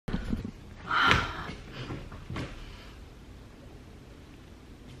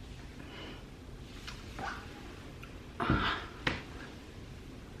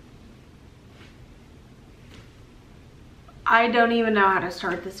I don't even know how to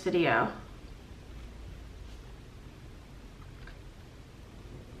start this video.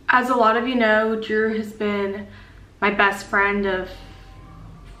 As a lot of you know, Drew has been my best friend of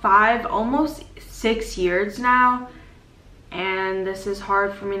 5, almost 6 years now. And this is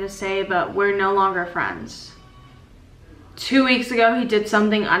hard for me to say, but we're no longer friends. 2 weeks ago, he did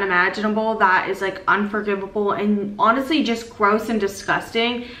something unimaginable that is like unforgivable and honestly just gross and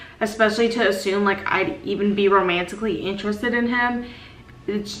disgusting, especially to assume like I'd even be romantically interested in him.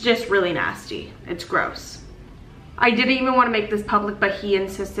 It's just really nasty. It's gross. I didn't even want to make this public, but he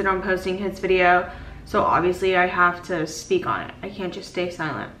insisted on posting his video, so obviously I have to speak on it. I can't just stay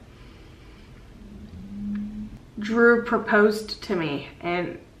silent. Drew proposed to me,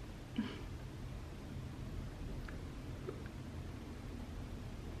 and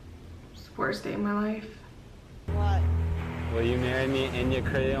it's the worst day of my life. What? Will you marry me in your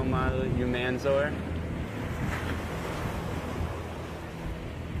cradle, you manzor?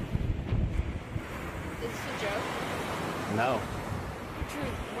 Is this a joke? No. Drew,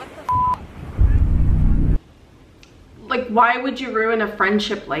 what the f? Like, why would you ruin a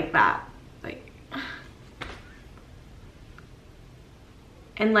friendship like that? Like,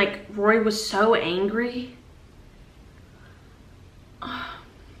 and like, Roy was so angry.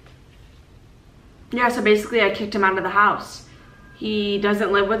 Yeah, so basically I kicked him out of the house. He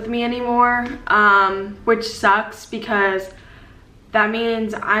doesn't live with me anymore, which sucks because that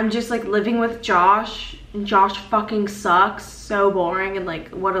means I'm just like living with Josh, and Josh fucking sucks. So boring and like,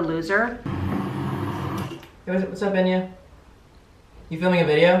 what a loser. Hey, what's up, Enya? You filming a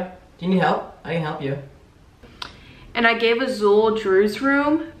video? Do you need help? I can help you. And I gave Azul Drew's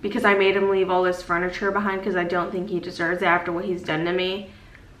room because I made him leave all his furniture behind because I don't think he deserves it after what he's done to me.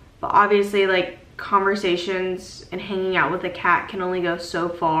 But obviously, like, conversations and hanging out with a cat can only go so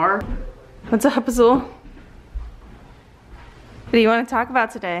far. What's up, Azul? What do you want to talk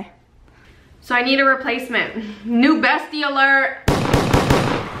about today? So I need a replacement. New bestie alert!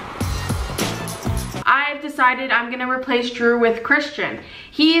 I've decided I'm gonna replace Drew with Christian.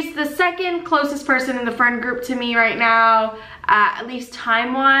 He's the second closest person in the friend group to me right now, at least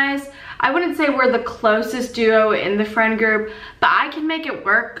time-wise. I wouldn't say we're the closest duo in the friend group, but I can make it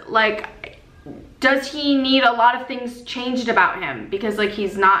work. Like, does he need a lot of things changed about him? Because like,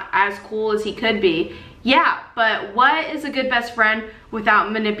 he's not as cool as he could be. Yeah, but what is a good best friend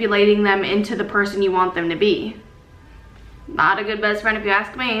without manipulating them into the person you want them to be? Not a good best friend if you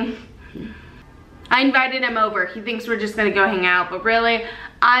ask me. I invited him over. He thinks we're just gonna go hang out, but really,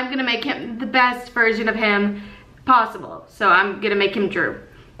 I'm gonna make him the best version of him possible. So I'm gonna make him Drew.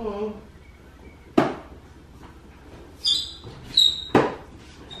 Oh.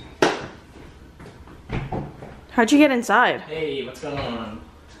 How'd you get inside? Hey, what's going on?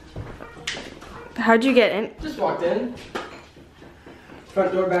 How'd you get in? Just walked in.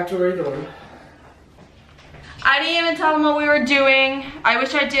 Front door, back door, either one. I didn't even tell him what we were doing. I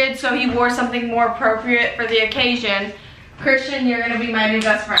wish I did, so he wore something more appropriate for the occasion. Christian, you're gonna be my new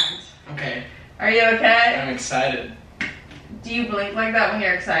best friend. Okay. Are you okay? I'm excited. Do you blink like that when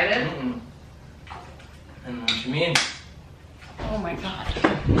you're excited? Mm-mm. I don't know what you mean. Oh my god.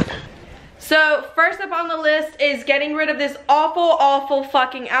 So first up on the list is getting rid of this awful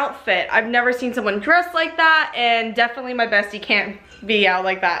fucking outfit. I've never seen someone dressed like that, and definitely my bestie can't be out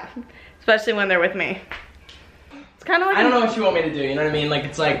like that, especially when they're with me. It's kind of like, I don't know what you want me to do, you know what I mean? Like,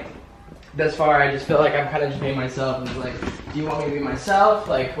 it's like, thus far I just feel like I'm kind of just being myself, and it's like, do you want me to be myself?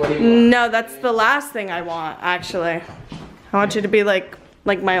 Like, what do you want? No, that's the last thing I want, actually. I want you to be like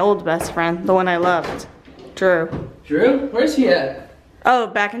my old best friend, the one I loved, Drew. Drew? Where's he at? Oh,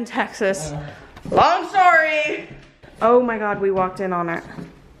 back in Texas. Long story. Oh my god, we walked in on it.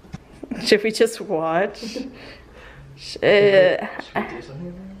 Should we just watch? Shit. Should we do something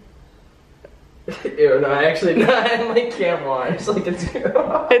about it? Ew, no, actually, no, I like can't watch. Like,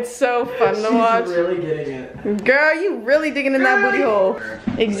 It's so fun to watch. She's really getting it. Girl, you really digging in that booty hole.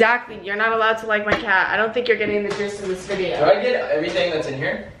 Exactly. You're not allowed to like my cat. I don't think you're getting the gist of this video. Do I get everything that's in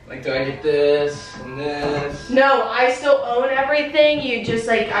here? Like, do I get this and this? No, I still own everything. You just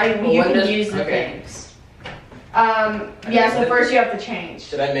like you can use the things. Yeah. So first you have to change.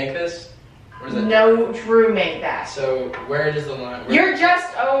 Did I make this? Or is it No, Drew made that. So where does the line? You're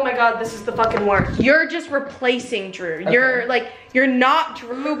just, oh my god, this is the fucking worst. You're just replacing Drew. Okay. You're like, you're not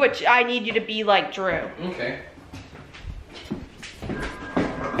Drew, but I need you to be like Drew. Okay.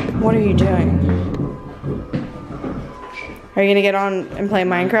 What are you doing? Are you gonna get on and play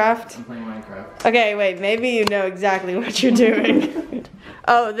Minecraft? I'm playing Minecraft. Okay, wait, maybe you know exactly what you're doing.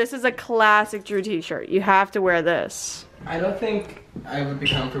 Oh, this is a classic Drew t-shirt. You have to wear this. I don't think I would be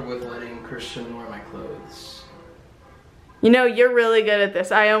comfortable with letting Christian wear my clothes. You know, you're really good at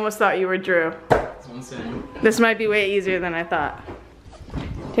this. I almost thought you were Drew. That's what I'm saying. This might be way easier than I thought.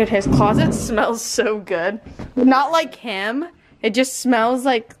 Dude, his closet smells so good. Not like him. It just smells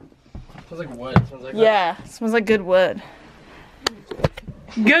like... It smells like wood. It smells like yeah, it smells like good wood.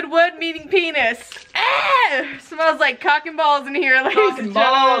 Good wood meaning penis. Smells like cock and balls in here, ladies cock and and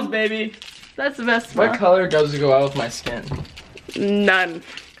balls, gentlemen. baby. That's the best smell. What color does go out with my skin? None.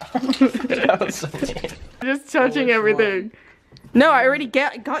 That was so mean. Just touching everything. No, I already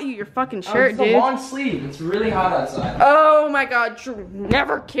got you your fucking shirt, it's dude. a long sleeve. It's really hot outside. Oh my god, Drew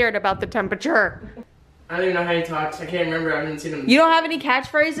never cared about the temperature. I don't even know how he talks. I can't remember. I haven't seen him. You don't have any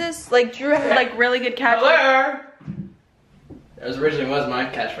catchphrases? Like Drew had like really good catchphrases. Hello. That was originally was my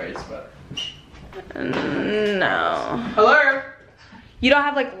catchphrase, but. No. Hello. You don't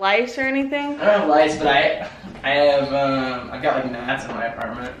have like lice or anything? I don't have lice, but I have I've got like gnats in my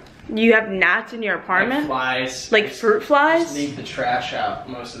apartment. You have gnats in your apartment? Like flies. Like fruit flies? Just leave the trash out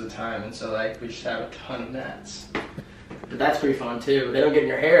most of the time, and so like we just have a ton of gnats. But that's pretty fun too. They don't get in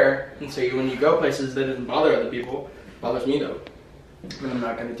your hair, and so when you go places, that doesn't bother other people. It bothers me though, and I'm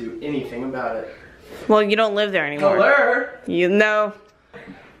not gonna do anything about it. Well, you don't live there anymore. Hello. You know.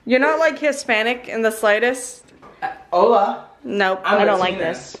 You're not like Hispanic in the slightest. Hola. Nope, I'm I don't like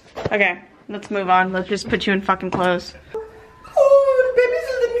Latina. this. Okay, let's move on. Let's just put you in fucking clothes. Oh, the baby's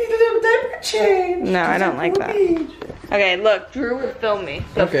gonna need a little diaper change. No, I don't like that. Okay, look, Drew will film me.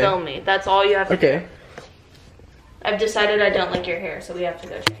 He'll Okay. film me. That's all you have to do. Okay. I've decided I don't like your hair, so we have to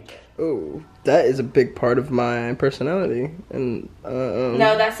go change it. Oh, that is a big part of my personality, and No,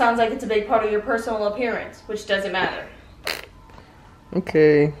 that sounds like it's a big part of your personal appearance, which doesn't matter.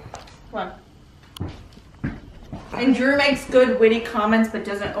 Okay. Come on. And Drew makes good witty comments, but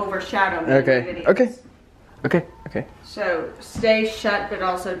doesn't overshadow me in Okay. the videos. Okay. Okay. Okay. So stay shut, but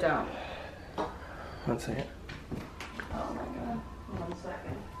also don't. 1 second. Oh my god. 1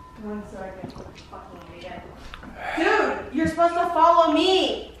 second. 1 second. Fucking idiot. Dude, you're supposed to follow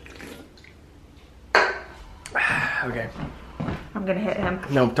me. Okay. I'm gonna hit him.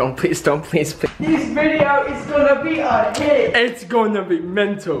 No, don't please, please. This video is gonna be a hit. It's going to be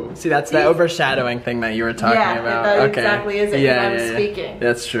mental. See, that's the overshadowing thing that you were talking Yeah, about. that Okay. exactly is it, 'cause I was speaking.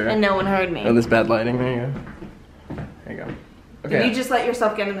 That's true. And no one heard me. Oh, this bad lighting. There you go. There you go. Okay. Did you just let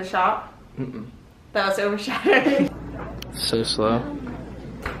yourself get in the shot? Mm-mm. That was overshadowing. So slow.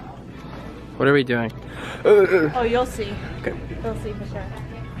 What are we doing? Oh, you'll see. Okay. You'll see for sure.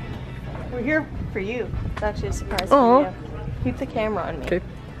 We're here for you. It's actually a surprise Aw. for you. Keep the camera on me. Okay.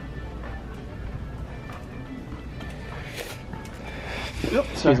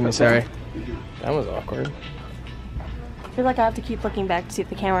 Excuse me, sorry. That was awkward. I feel like I have to keep looking back to see if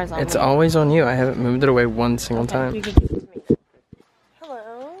the camera's on It's me. always on you. I haven't moved it away one single Okay, time. you can give it to me.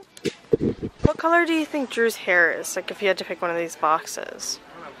 Hello. What color do you think Drew's hair is? Like if you had to pick one of these boxes.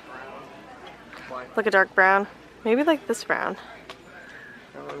 Like a dark brown? Maybe like this brown.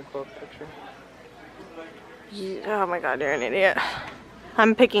 Oh my god, you're an idiot.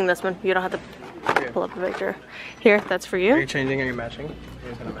 I'm picking this one. You don't have to pull up the picture. Here, that's for Are you. you changing? Are you matching? Are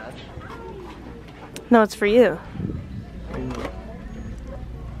you gonna match? No, it's for you.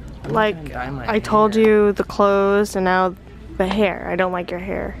 Like, Dye my I told hair. you the clothes and now the hair. I don't like your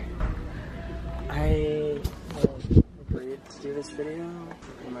hair. I agreed to do this video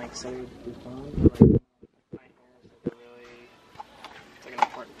and like say it'd be fun, but like my hair is like really it's like an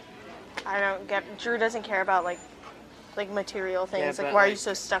important. I don't get, Drew doesn't care about like material things. Yeah, like but, why are you like,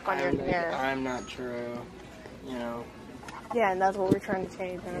 so stuck on your hair? I'm not true, you know. Yeah, and that's what we're trying to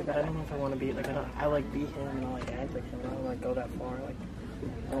change. But I don't know if I want to be like I like be him and I like act like him. I don't like go that far. Like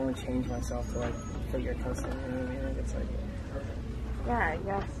I don't want to change myself to like fit your custom. You know what I mean? Like it's like Yeah, I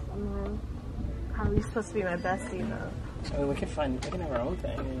guess. I mean, how are you supposed to be my bestie though? I mean, we can have our own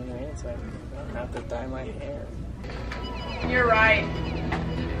thing. You know what I mean? It's like I don't have to dye my hair. You're right.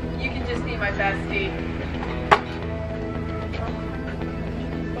 You can just be my bestie.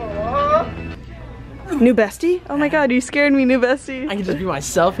 New bestie? Oh my god, you scared me, new bestie. I can just be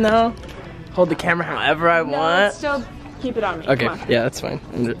myself now. Hold the camera however I want. Still keep it on me. Okay, Come on. yeah, that's fine.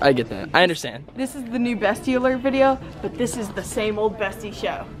 I get that. I understand. This is the new bestie alert video, but this is the same old bestie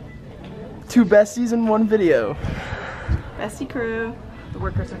show. 2 besties in 1 video. Bestie crew. The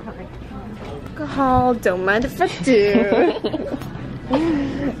workers are coming. Alcohol, don't mind if I do.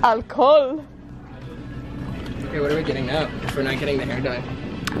 Alcohol. Okay, what are we getting now? If we're not getting the hair dye.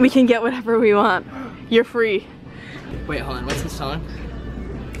 We can get whatever we want. You're free. Wait, hold on. What's the song?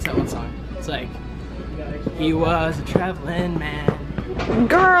 What's that one song? It's like, he was a traveling man.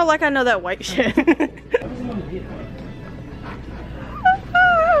 Girl, like I know that white shit.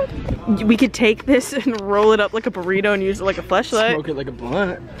 We could take this and roll it up like a burrito and use it like a fleshlight. Smoke it like a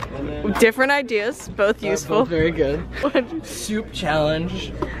blunt. And then, Different ideas, both useful. both very good. Soup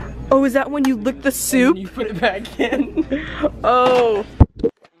challenge. Oh, is that when you lick the soup? You put it back in. Oh.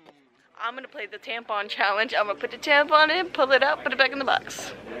 I'm gonna play the tampon challenge. I'm gonna put the tampon in, pull it out, put it back in the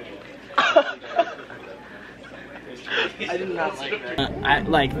box. I did not like that.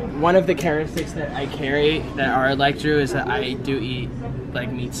 Like one of the characteristics that I carry that are like Drew is that I do eat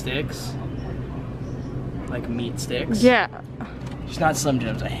like meat sticks. Like meat sticks. Yeah. Just not Slim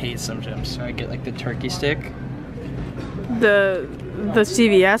Jims. I hate Slim Jims. So I get like the turkey stick. The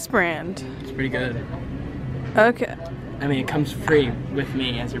CVS brand. It's pretty good. Okay. I mean, it comes free with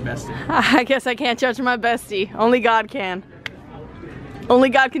me as your bestie. I guess I can't judge my bestie. Only God can. Only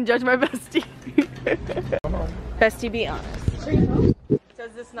God can judge my bestie. Bestie, be honest.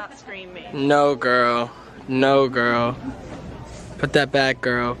 Does this not scream me? No, girl. No, girl. Put that back,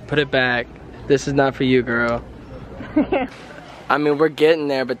 girl. Put it back. This is not for you, girl. I mean, we're getting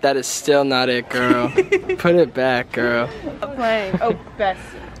there, but that is still not it, girl. Put it back, girl. I'm playing. Oh, bestie.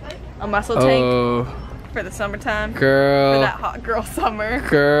 A muscle tank for the summertime. Girl. For that hot girl summer.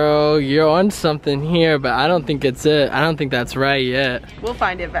 Girl, you're on something here, but I don't think it's it. I don't think that's right yet. We'll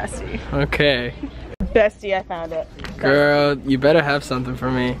find it, bestie. Okay. Bestie, I found it. Girl, you better have something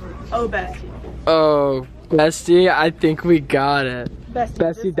for me. Oh, bestie. Oh, bestie, I think we got it.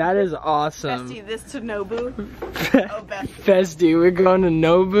 Bestie, that is awesome. Bestie, this to Nobu. Oh, bestie. Bestie, we're going to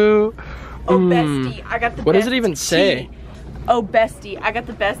Nobu. Oh, bestie, I got the What best does it even say? tea. Oh, bestie, I got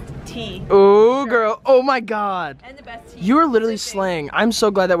the best tea. Oh, girl. Oh, my God. And the best tea. You are literally slaying. I'm so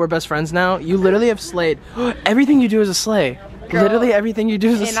glad that we're best friends now. You literally have slayed. Everything you do is a slay. Girl, literally everything you do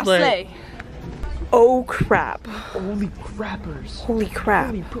is a and slay. I slay. Oh, crap. Holy crappers. Holy crap.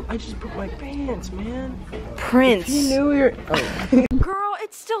 Holy poop. I just put my pants, man. Prince. You knew we were. Oh. Girl,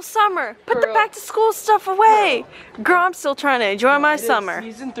 it's still summer. Put the Girl. back to school stuff away. Girl, I'm still trying to enjoy my summer.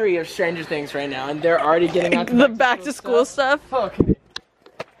 Season 3 of Stranger Things right now, and they're already getting out The back to school stuff. Fuck.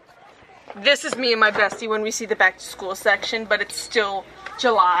 This is me and my bestie when we see the back to school section, but it's still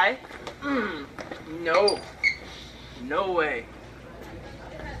July. No. No way.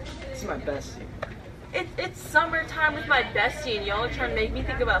 This is my bestie. It's summertime with my bestie and y'all are trying to make me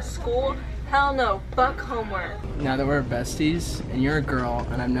think about school? Hell no, fuck homework. Now that we're besties, and you're a girl,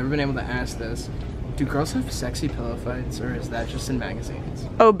 and I've never been able to ask this, do girls have sexy pillow fights, or is that just in magazines?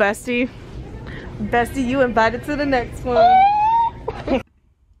 Oh, bestie. Bestie, you invited to the next one.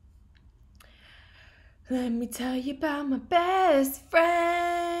 Let me tell you about my best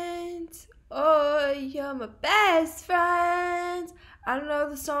friend. Oh, you're my best friend. I don't know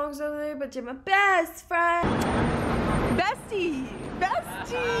the songs over there, but you're my best friend. Bestie!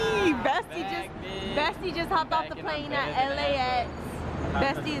 Bestie! Bestie just hopped off the plane at LAX.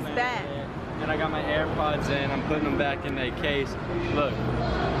 Bestie is back. And I got my AirPods in. I'm putting them back in their case. Look,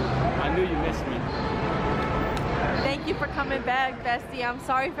 I knew you missed me. Thank you for coming back, bestie. I'm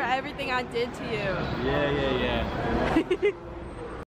sorry for everything I did to you. Yeah.